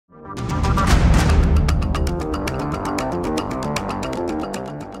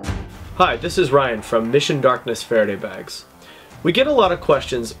Hi, this is Ryan from Mission Darkness Faraday Bags. We get a lot of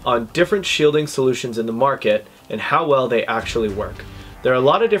questions on different shielding solutions in the market and how well they actually work. There are a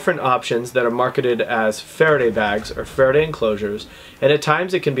lot of different options that are marketed as Faraday bags or Faraday enclosures, and at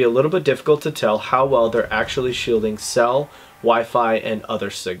times it can be a little bit difficult to tell how well they're actually shielding cell, Wi-Fi, and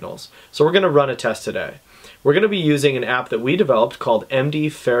other signals. So we're going to run a test today. We're going to be using an app that we developed called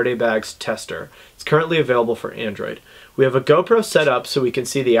MD Faraday Bags Tester. It's currently available for Android. We have a GoPro set up so we can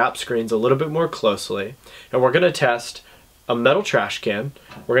see the app screens a little bit more closely, and we're going to test a metal trash can,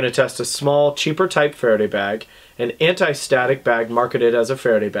 we're going to test a small, cheaper type Faraday bag, an anti-static bag marketed as a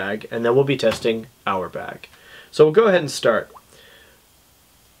Faraday bag, and then we'll be testing our bag. So we'll go ahead and start.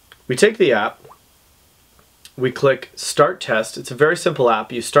 We take the app, we click Start Test. It's a very simple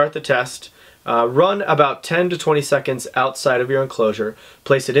app. You start the test, run about 10 to 20 seconds outside of your enclosure,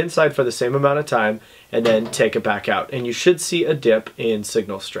 place it inside for the same amount of time, and then take it back out. And you should see a dip in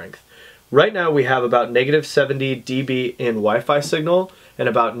signal strength. Right now we have about -70 dB in Wi-Fi signal and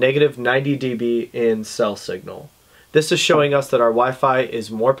about -90 dB in cell signal. This is showing us that our Wi-Fi is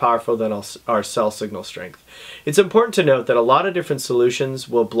more powerful than our cell signal strength. It's important to note that a lot of different solutions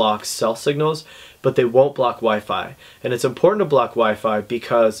will block cell signals, but they won't block Wi-Fi. And it's important to block Wi-Fi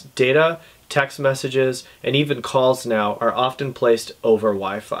because data, text messages, and even calls now are often placed over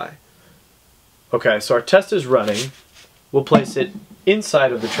Wi-Fi. Okay, so our test is running. We'll place it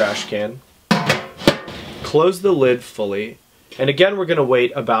inside of the trash can, close the lid fully, and again we're going to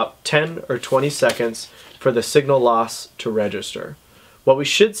wait about 10 or 20 seconds for the signal loss to register. What we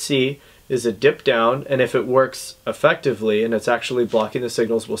should see is a dip down, and if it works effectively and it's actually blocking the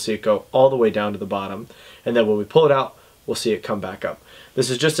signals, we'll see it go all the way down to the bottom, and then when we pull it out, we'll see it come back up. This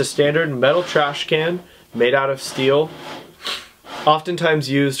is just a standard metal trash can made out of steel, oftentimes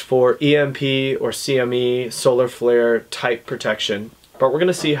used for EMP or CME, solar flare type protection, but we're going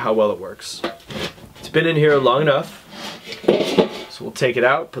to see how well it works. It's been in here long enough, so we'll take it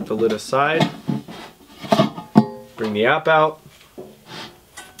out, put the lid aside, bring the app out,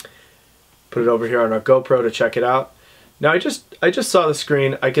 put it over here on our GoPro to check it out. Now I just saw the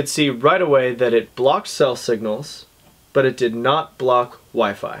screen. I could see right away that it blocked cell signals, but it did not block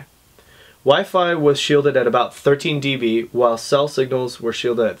Wi-Fi. Wi-Fi was shielded at about 13 dB, while cell signals were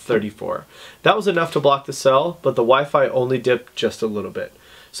shielded at 34. That was enough to block the cell, but the Wi-Fi only dipped just a little bit.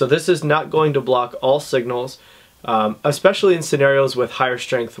 So this is not going to block all signals, especially in scenarios with higher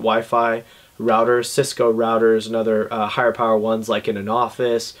strength Wi-Fi routers, Cisco routers, and other higher power ones like in an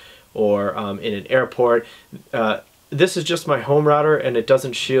office or in an airport. This is just my home router, and it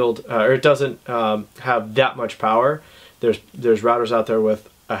doesn't shield, or it doesn't have that much power. There's routers out there with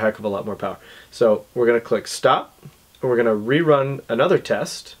a heck of a lot more power. So we're going to click stop, and we're going to rerun another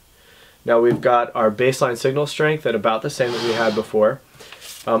test. Now we've got our baseline signal strength at about the same that we had before.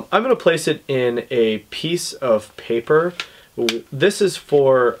 I'm going to place it in a piece of paper. This is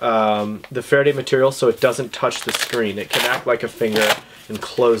for the Faraday material, so it doesn't touch the screen. It can act like a finger and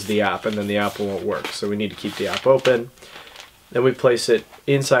close the app, and then the app won't work. So we need to keep the app open. Then we place it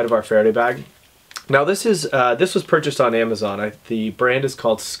inside of our Faraday bag. Now this was purchased on Amazon. The brand is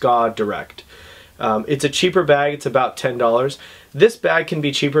called Ska Direct. It's a cheaper bag. It's about $10. This bag can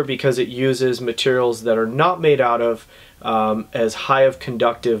be cheaper because it uses materials that are not made out of as high of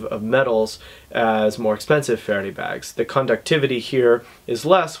conductive of metals as more expensive Faraday bags. The conductivity here is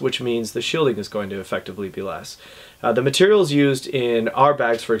less, which means the shielding is going to effectively be less. The materials used in our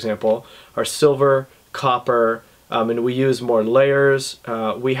bags, for example, are silver, copper, and we use more layers.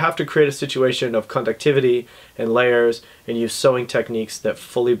 We have to create a situation of conductivity and layers and use sewing techniques that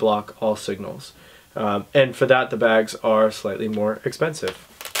fully block all signals. And for that, the bags are slightly more expensive.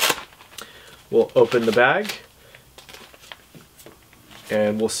 We'll open the bag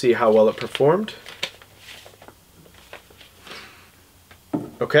and we'll see how well it performed.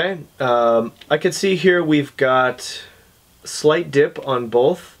 Okay, I can see here we've got a slight dip on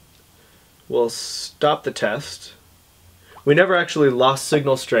both. We'll stop the test. We never actually lost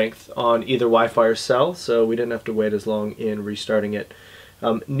signal strength on either Wi-Fi or cell, so we didn't have to wait as long in restarting it.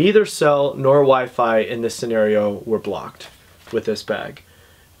 Neither cell nor Wi-Fi in this scenario were blocked with this bag.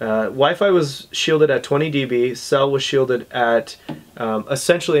 Wi-Fi was shielded at 20 dB, cell was shielded at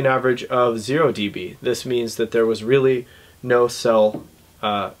essentially an average of 0 dB. This means that there was really no cell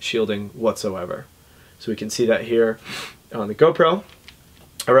shielding whatsoever. So we can see that here on the GoPro.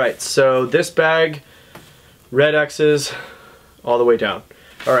 Alright, so this bag, red X's all the way down.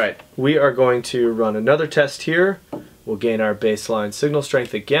 Alright, we are going to run another test here. We'll gain our baseline signal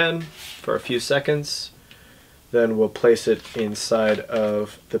strength again for a few seconds. Then we'll place it inside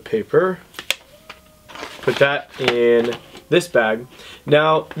of the paper. Put that in this bag.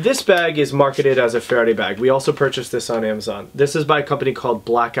 Now, this bag is marketed as a Faraday bag. We also purchased this on Amazon. This is by a company called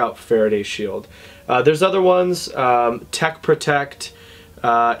Blackout Faraday Shield. There's other ones, Tech Protect,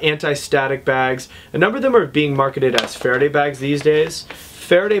 anti-static bags. A number of them are being marketed as Faraday bags these days.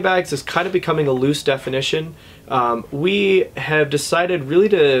 Faraday bags is kind of becoming a loose definition. We have decided really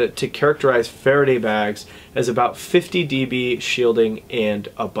to characterize Faraday bags as about 50 dB shielding and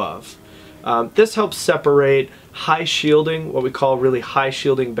above. This helps separate high shielding, what we call really high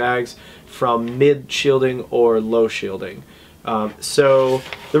shielding bags, from mid shielding or low shielding. So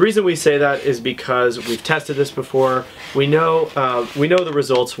the reason we say that is because we've tested this before. We know the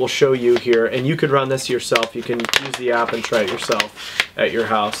results. We'll show you here, and you could run this yourself. You can use the app and try it yourself at your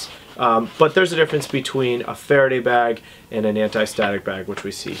house. But there's a difference between a Faraday bag and an anti-static bag, which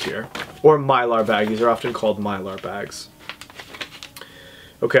we see here, or Mylar bag. These are often called Mylar bags.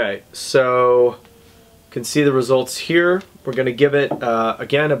 Okay, so you can see the results here. We're going to give it,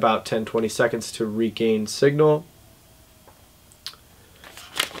 again, about 10-20 seconds to regain signal.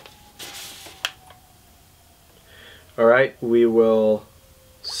 Alright, we will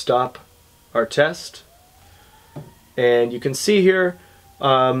stop our test. And you can see here,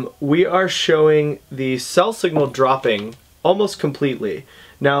 we are showing the cell signal dropping almost completely.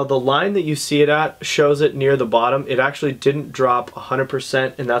 Now the line that you see it at shows it near the bottom. It actually didn't drop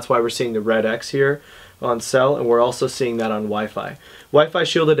 100%, and that's why we're seeing the red X here on cell, and we're also seeing that on Wi-Fi. Wi-Fi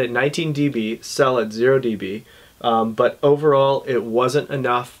shielded at 19 dB, cell at 0 dB, but overall it wasn't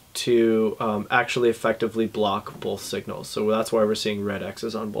enough to actually effectively block both signals. So that's why we're seeing red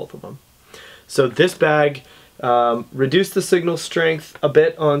X's on both of them. So this bag reduced the signal strength a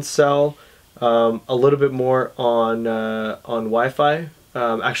bit on cell, a little bit more on Wi-Fi,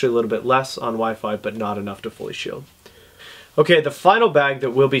 actually a little bit less on Wi-Fi, but not enough to fully shield. Okay, the final bag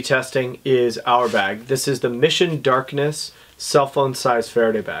that we'll be testing is our bag. This is the Mission Darkness cell phone size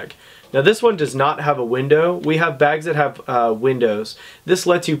Faraday bag. Now this one does not have a window. We have bags that have windows. This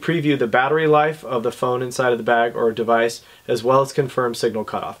lets you preview the battery life of the phone inside of the bag or device, as well as confirm signal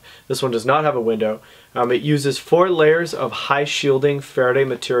cutoff. This one does not have a window. It uses 4 layers of high shielding Faraday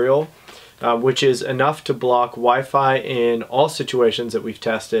material, which is enough to block Wi-Fi in all situations that we've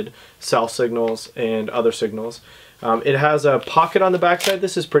tested, cell signals and other signals. It has a pocket on the backside.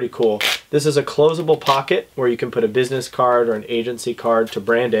 This is pretty cool. This is a closable pocket where you can put a business card or an agency card to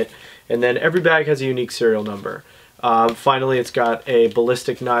brand it, and then every bag has a unique serial number. Finally, it's got a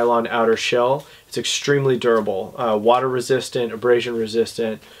ballistic nylon outer shell. It's extremely durable, water resistant, abrasion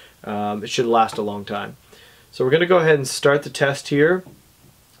resistant. It should last a long time. So we're going to go ahead and start the test here.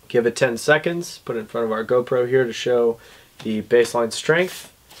 Give it 10 seconds, put it in front of our GoPro here to show the baseline strength.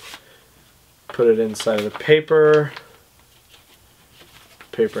 Put it inside of the paper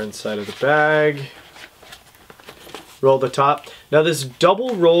inside of the bag, roll the top. Now this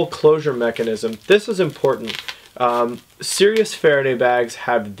double roll closure mechanism, this is important. Serious Faraday bags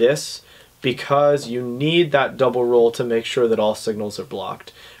have this because you need that double roll to make sure that all signals are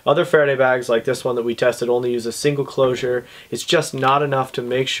blocked. Other Faraday bags like this one that we tested only use a single closure. It's just not enough to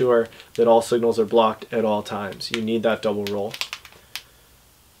make sure that all signals are blocked at all times. You need that double roll.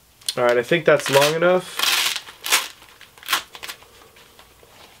 Alright, I think that's long enough.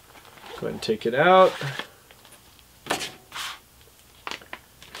 Go ahead and take it out.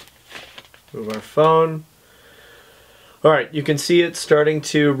 Move our phone. Alright, you can see it starting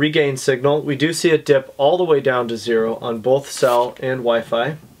to regain signal. We do see it dip all the way down to 0 on both cell and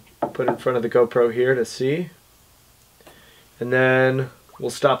Wi-Fi. Put it in front of the GoPro here to see. And then we'll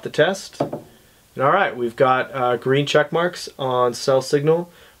stop the test. And alright, we've got green check marks on cell signal,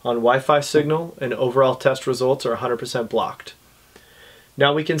 on Wi-Fi signal, and overall test results are 100% blocked.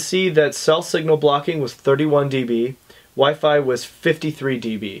 Now we can see that cell signal blocking was 31 dB, Wi-Fi was 53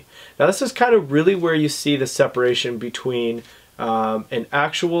 dB. Now this is kind of really where you see the separation between an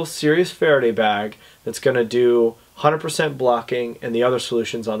actual serious Faraday bag that's going to do 100% blocking and the other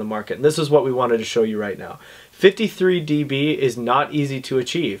solutions on the market. And this is what we wanted to show you right now. 53 dB is not easy to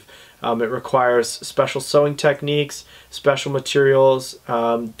achieve. It requires special sewing techniques, special materials.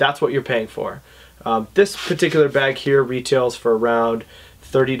 That's what you're paying for. This particular bag here retails for around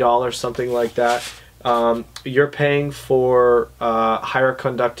 $30, something like that. You're paying for higher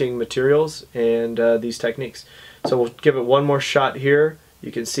conducting materials and these techniques. So we'll give it one more shot here.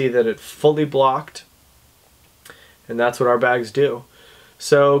 You can see that it fully blocked, and that's what our bags do.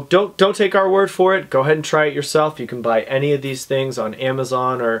 So don't take our word for it. Go ahead and try it yourself. You can buy any of these things on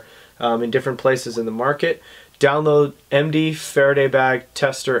Amazon or in different places in the market. Download MD Faraday Bag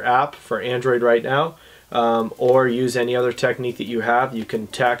Tester app for Android right now, or use any other technique that you have. You can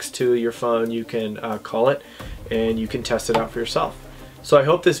text to your phone, you can call it, and you can test it out for yourself. So I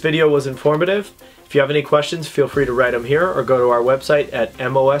hope this video was informative. If you have any questions, feel free to write them here or go to our website at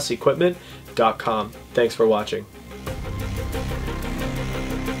mosequipment.com. Thanks for watching.